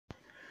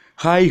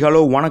Hi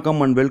hello வணக்கம்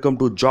and welcome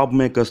to job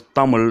makers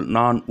Tamil.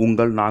 நான்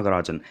உங்கள்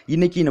நாகராஜன்.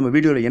 இன்றைக்கி நம்ம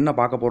வீடியோவில் என்ன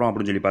பார்க்க போகிறோம்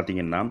அப்படின்னு சொல்லி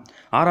பார்த்தீங்கன்னா,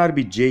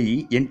 ஆர்ஆர்பி ஜேஇ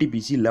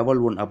என்டிபிசி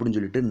லெவல் 1 அப்படின்னு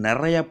சொல்லிட்டு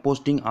நிறைய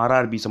போஸ்டிங்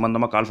ஆர்ஆர்பி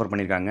சம்மந்தமாக கால்ஃபர்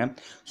பண்ணியிருக்காங்க.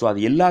 ஸோ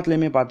அது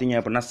எல்லாத்துலேயுமே பார்த்தீங்க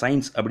அப்படின்னா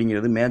சயின்ஸ்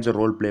அப்படிங்கிறது மேஜர்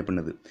ரோல் ப்ளே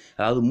பண்ணுது.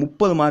 அதாவது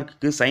 30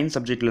 மார்க்குக்கு சயின்ஸ்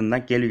சப்ஜெக்ட்லேருந்து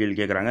தான் கேள்விகள்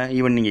கேட்குறாங்க.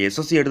 ஈவன் நீங்கள்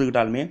எஸ்எஸ்சி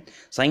எடுத்துக்கிட்டாலுமே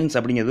சயின்ஸ்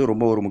அப்படிங்கிறது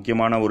ரொம்ப ஒரு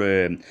முக்கியமான ஒரு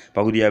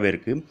பகுதியாகவே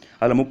இருக்குது.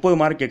 அதில் 30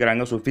 மார்க்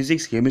கேட்குறாங்க. ஸோ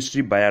ஃபிசிக்ஸ்,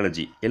 கெமிஸ்ட்ரி,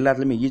 பயாலஜி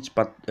எல்லாத்துலேயுமே ஈச்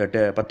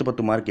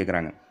 10 மார்க்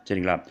கேட்குறாங்க.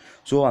 சரிங்களா?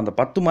 ஸோ அந்த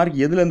 10 மார்க்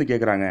எதுலேருந்து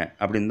கேட்குறாங்க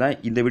அப்படின்னு தான்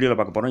இந்த வீடியோவில்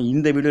பார்க்க போகிறோம்.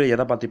 இந்த வீடியோவில்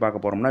எதை பற்றி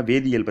பார்க்க போகிறோம்னா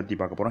வேதியியல் பற்றி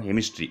பார்க்க போகிறோம்,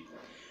 கெமிஸ்ட்ரி.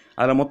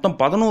 அதில் மொத்தம்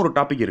 11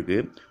 டாபிக்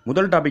இருக்குது.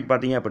 முதல் டாபிக்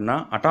பார்த்தீங்க அப்படின்னா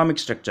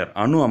அட்டாமிக் ஸ்ட்ரக்சர்,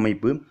 அணு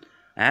அமைப்பு,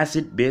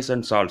 ஆசிட், பேஸ்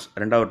அண்ட் சால்ட்ஸ்.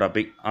 ரெண்டாவது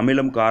டாபிக்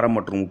அமிலம், காரம்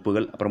மற்றும்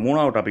உப்புகள். அப்புறம்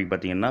மூணாவது டாபிக்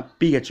பார்த்தீங்கன்னா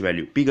பிஹெச்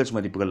வேல்யூ, பிஹெச்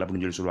மதிப்புகள்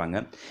அப்படின்னு சொல்லி சொல்லுவாங்க.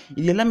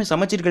 இது எல்லாமே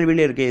சமச்சீர்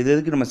கல்வியிலே இருக்குது. இது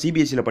எதுக்கு நம்ம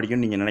சிபிஎஸ்சியில்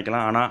படிக்கணும்னு நீங்கள்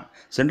நினைக்கலாம். ஆனால்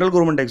சென்ட்ரல்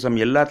கவர்மெண்ட் எக்ஸாம்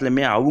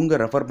எல்லாத்துலேயுமே அவங்க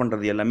ரெஃபர்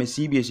பண்ணுறது எல்லாமே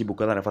சிபிஎஸ்சி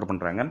புக்கை தான் ரெஃபர்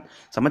பண்ணுறாங்க.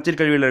 சமச்சீர்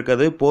கல்வியில்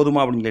இருக்கிறது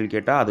போதுமா அப்படின்னு கேள்வி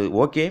கேட்டால் அது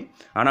ஓகே.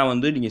 ஆனால்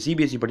நீங்கள்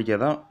சிபிஎஸ்சி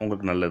படிக்கிறது தான்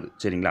உங்களுக்கு நல்லது.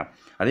 சரிங்களா?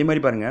 அதே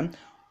மாதிரி பாருங்கள்,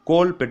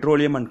 கோல்,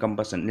 பெட்ரோலியம் அண்ட்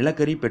கம்பஷன்,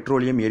 நிலக்கரி,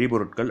 பெட்ரோலியம்,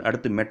 எரிபொருட்கள்.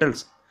 அடுத்து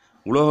மெட்டல்ஸ்,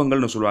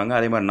 உலோகங்கள்னு சொல்லுவாங்க.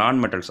 அதே மாதிரி நான்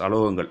மெட்டல்ஸ்,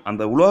 அலோகங்கள்.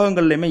 அந்த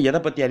உலோகங்கள்லையுமே எதை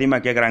பற்றி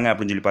அதிகமாக கேட்குறாங்க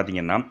அப்படின்னு சொல்லி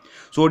பார்த்தீங்கன்னா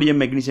சோடியம்,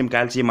 மெக்னீசியம்,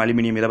 கால்சியம்,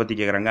 அலுமினியம் இதை பற்றி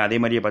கேட்குறாங்க. அதே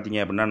மாதிரியே பார்த்தீங்க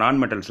அப்படின்னா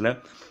நான் மெட்டல்ஸில்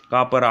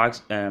காப்பர்,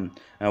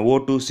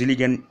 O2,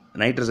 சிலிகன்,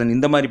 நைட்ரஜன்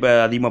இந்த மாதிரி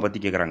அதிகமாக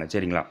பற்றி கேட்குறாங்க.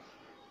 சரிங்களா?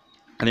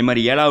 அதே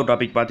மாதிரி 7வது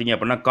டாபிக் பார்த்தீங்க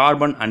அப்படின்னா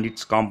carbon and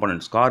it's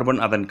components, carbon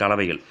அதன்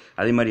கலவைகள்.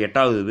 அதே மாதிரி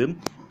 8வது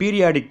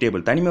பீரியாடிக்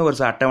டேபிள், தனிம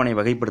வரிசை அட்டவணை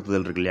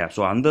வகைப்படுத்துதல் இருக்கு இல்லையா?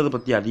 ஸோ அந்த இதை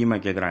பற்றி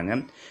அதிகமாக கேட்குறாங்க.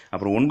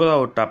 அப்புறம்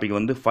 9வது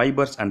டாபிக்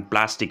ஃபைபர்ஸ் அண்ட்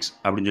பிளாஸ்டிக்ஸ்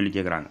அப்படின்னு சொல்லி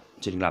கேட்குறாங்க.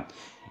 சரிங்களா?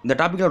 இந்த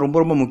டாப்பிக்கில் ரொம்ப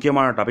ரொம்ப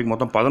முக்கியமான டாபிக்.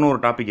 மொத்தம்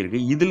 11 டாபிக்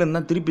இருக்குது. இதில்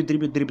தான் திருப்பி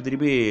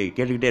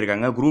கேட்டுக்கிட்டே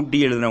இருக்காங்க. குரூப்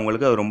டி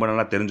எழுதுனவங்களுக்கு அது ரொம்ப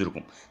நல்லா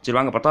தெரிஞ்சிருக்கும். சரி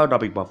வாங்க 10வது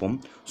டாபிக் பார்ப்போம்.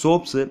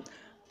 சோப்ஸு,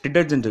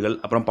 டிடர்ஜென்ட்டுகள்,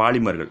 அப்புறம்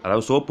பாலிமர்கள்.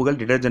 அதாவது சோப்புகள்,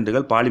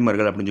 டிடர்ஜென்ட்டுகள்,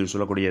 பாலிமர்கள் அப்படின்னு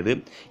சொல்லக்கூடியது.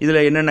 இதில்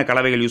என்னென்ன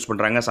கலவைகள் யூஸ்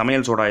பண்ணுறாங்க,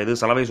 சமையல் சோடா எது,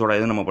 சலவை சோடா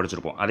எதுன்னு நம்ம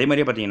படிச்சிருப்போம். அதே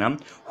மாதிரியே பார்த்தீங்கன்னா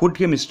ஃபுட்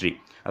கெமிஸ்ட்ரி,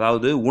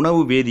 அதாவது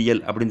உணவு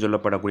வேதியியல் அப்படின்னு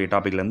சொல்லப்படக்கூடிய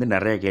டாப்பிக்லேருந்து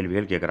நிறைய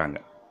கேள்விகள் கேட்குறாங்க.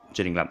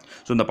 சரிங்களா?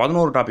 ஸோ இந்த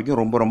 11 டாப்பிக்கும்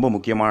ரொம்ப ரொம்ப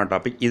முக்கியமான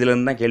டாபிக்.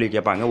 இதிலேருந்து தான் கேள்வி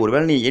கேட்பாங்க.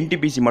 ஒருவேளை நீங்கள்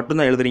என்டிபிசி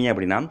மட்டும்தான் எழுதுறீங்க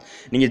அப்படின்னா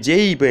நீங்கள்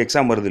ஜேஇ இப்போ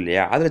எக்ஸாம் வருது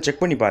இல்லையா, அதில்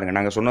செக் பண்ணி பாருங்கள்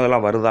நாங்கள்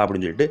சொன்னதெல்லாம் வருதா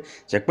அப்படின்னு சொல்லிட்டு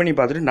செக் பண்ணி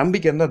பார்த்துட்டு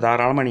நம்பிக்கை இருந்தால்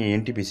தாராளமாக நீங்கள்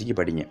என்டிபிசிக்கு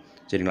படிங்க.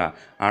 சரிங்களா?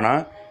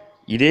 ஆனால்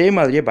இதே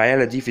மாதிரியே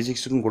பயாலஜி,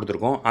 ஃபிசிக்ஸுக்கும்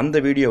கொடுத்துருக்கோம். அந்த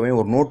வீடியோவையும்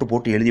ஒரு நோட்டு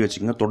போட்டு எழுதி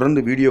வச்சுக்கோங்க. தொடர்ந்து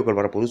வீடியோக்கள்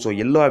வரப்போகுது. ஸோ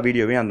எல்லா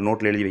வீடியோவையும் அந்த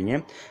நோட்டில் எழுதி வைங்க.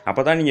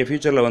 அப்போ தான் நீங்கள்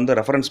ஃபியூச்சரில்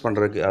ரெஃபரன்ஸ்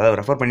பண்ணுறதுக்கு, அதாவது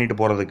ரெஃபர் பண்ணிட்டு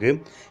போகிறதுக்கு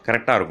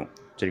கரெக்டாக இருக்கும்.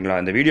 சரிங்களா?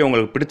 இந்த வீடியோ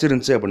உங்களுக்கு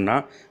பிடிச்சிருந்துச்சு அப்படின்னா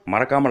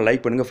மறக்காமல்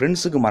லைக் பண்ணுங்கள்.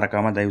 ஃப்ரெண்ட்ஸுக்கு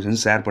மறக்காமல் தயவு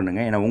செஞ்சு ஷேர்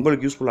பண்ணுங்கள். ஏன்னா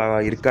உங்களுக்கு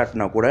யூஸ்ஃபுல்லாக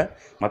இருக்காட்டினா கூட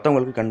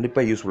மற்றவங்களுக்கு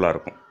கண்டிப்பாக யூஸ்ஃபுல்லாக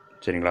இருக்கும்.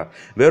 சரிங்களா?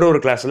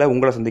 வேறொரு கிளாஸில்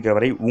உங்களை சந்திக்கிற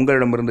வரை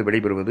உங்களிடமிருந்து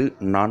விடைபெறுவது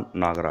நான்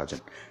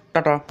நாகராஜன்.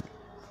 டாடா.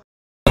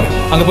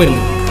 அங்கே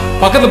போயிருங்க,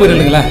 பக்கத்தில்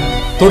போயிருந்துங்களேன்.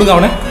 தொடுங்க,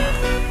 அவனை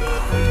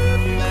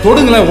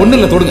தொடுங்களேன். ஒன்றும்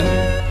இல்லை, தொடுங்க.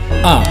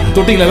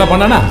 தொட்டிங்களா எல்லாம்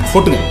பண்ணானா?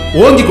 கொட்டுங்க,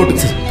 ஓங்கி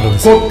கொட்டுங்க.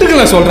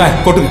 கொட்டுங்களேன் சொல்கிறேன்,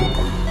 கொட்டுங்க.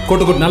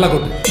 கொட்டு நல்லா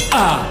கொட்டு.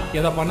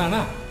 எதா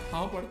பண்ணானா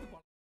அவன் படுத்து